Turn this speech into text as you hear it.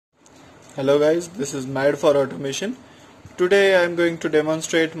Hello guys, this is Megh for Automation. Today I am going to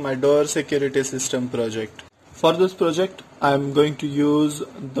demonstrate my door security system project. For this project I am going to use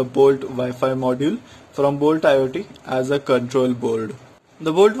the BOLT Wi-Fi module from Bolt IoT as a control board.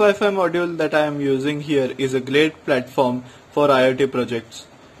 The BOLT Wi-Fi module that I am using here is a great platform for IoT projects.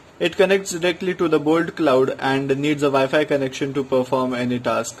 It connects directly to the Bolt cloud and needs a Wi-Fi connection to perform any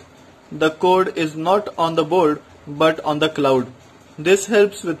task. The code is not on the board but on the cloud. This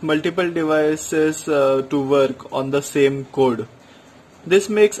helps with multiple devices to work on the same code. This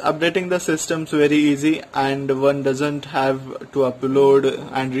makes updating the systems very easy and one doesn't have to upload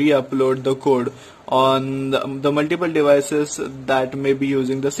and re-upload the code on the multiple devices that may be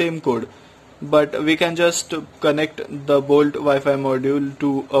using the same code. But we can just connect the Bolt Wi-Fi module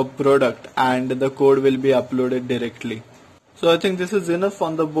to a product and the code will be uploaded directly. So I think this is enough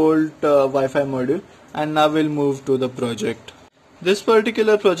on the Bolt Wi-Fi module, and now we'll move to the project. This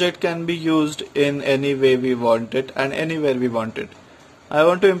particular project can be used in any way we want it and anywhere we want it. I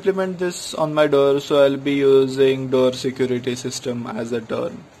want to implement this on my door, so I'll be using door security system as a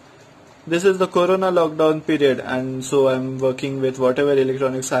term. This is the Corona lockdown period, and so I'm working with whatever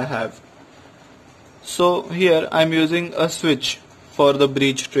electronics I have. So here I'm using a switch for the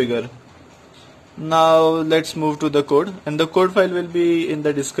breach trigger. Now let's move to the code, and the code file will be in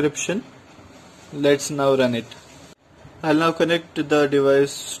the description. Let's now run it. I'll now connect the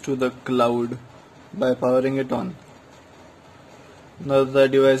device to the cloud by powering it on. Now the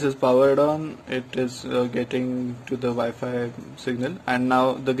device is powered on, it is getting to the Wi-Fi signal, and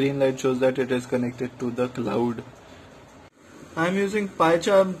now the green light shows that it is connected to the cloud. I'm using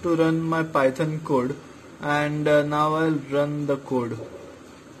PyCharm to run my Python code, and now I'll run the code.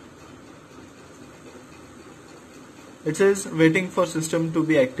 It says waiting for system to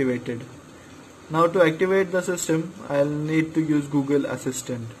be activated. Now to activate the system, I'll need to use Google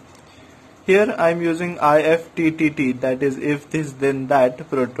Assistant. Here I'm using IFTTT, that is if this then that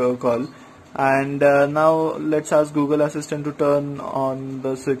protocol, and now let's ask Google Assistant to turn on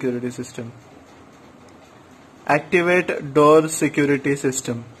the security system. Activate door security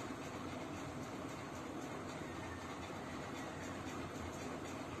system.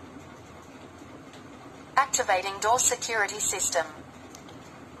 Activating door security system.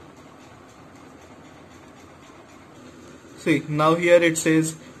 See, now here it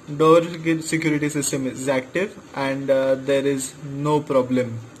says door security system is active and there is no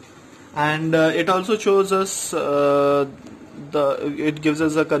problem. And it also shows us it gives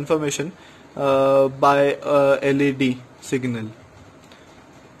us a confirmation by a LED signal.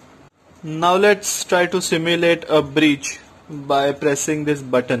 Now let's try to simulate a breach by pressing this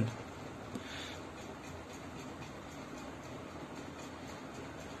button.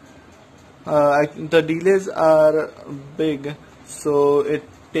 The delays are big, so it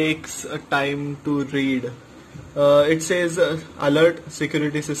takes time to read. It says alert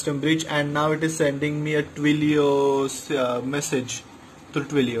security system breach, and now it is sending me a Twilio message through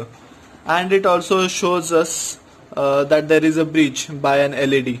Twilio, and it also shows us that there is a breach by an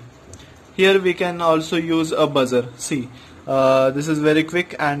LED. Here we can also use a buzzer. See, this is very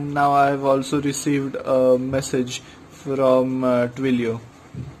quick, and now I have also received a message from Twilio.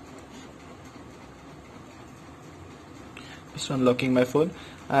 Just unlocking my phone,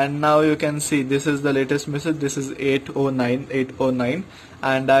 and now you can see this is the latest message. This is 8:09,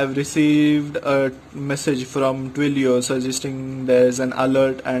 and I have received a message from Twilio suggesting there is an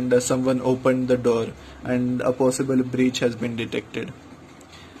alert and someone opened the door and a possible breach has been detected.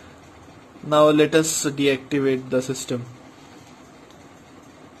 Now let us deactivate the system.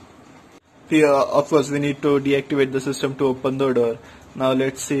 Here, of course, we need to deactivate the system to open the door. Now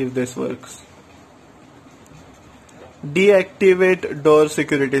let's see if this works. Deactivate door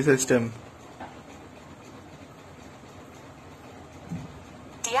security system.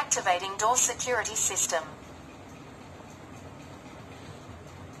 Deactivating door security system.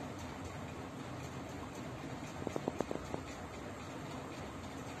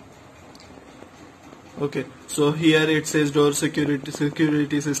 Okay, so here it says door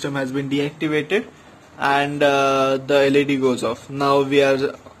security system has been deactivated, and the LED goes off. Now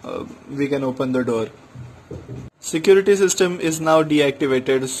we can open the door. Security system is now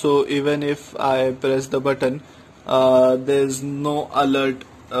deactivated, so even if I press the button, there is no alert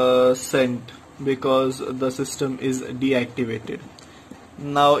sent because the system is deactivated.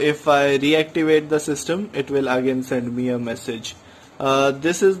 Now if I reactivate the system, it will again send me a message.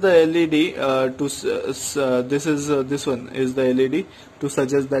 This is the LED this one is the LED to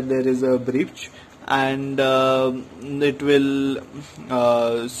suggest that there is a breach, and it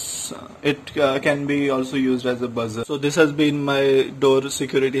can be also used as a buzzer. So this has been my door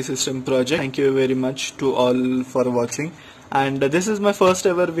security system project. Thank you very much to all for watching, and this is my first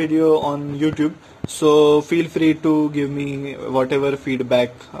ever video on YouTube, so feel free to give me whatever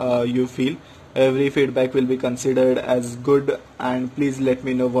feedback you feel. Every feedback will be considered as good, and please let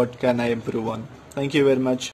me know what can I improve on. Thank you very much.